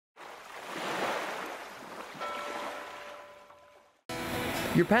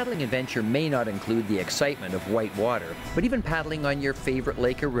Your paddling adventure may not include the excitement of white water, but even paddling on your favorite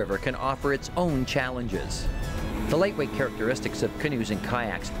lake or river can offer its own challenges. The lightweight characteristics of canoes and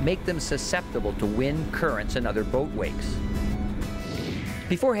kayaks make them susceptible to wind, currents, and other boat wakes.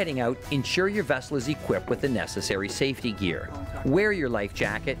 Before heading out, ensure your vessel is equipped with the necessary safety gear. Wear your life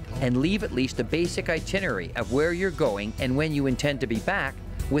jacket and leave at least a basic itinerary of where you're going and when you intend to be back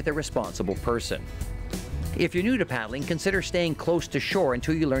with a responsible person. If you're new to paddling, consider staying close to shore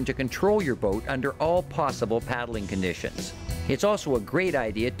until you learn to control your boat under all possible paddling conditions. It's also a great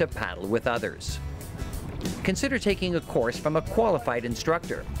idea to paddle with others. Consider taking a course from a qualified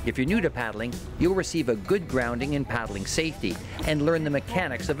instructor. If you're new to paddling, you'll receive a good grounding in paddling safety and learn the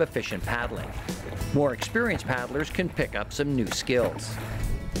mechanics of efficient paddling. More experienced paddlers can pick up some new skills.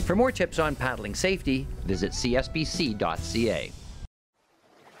 For more tips on paddling safety, visit csbc.ca.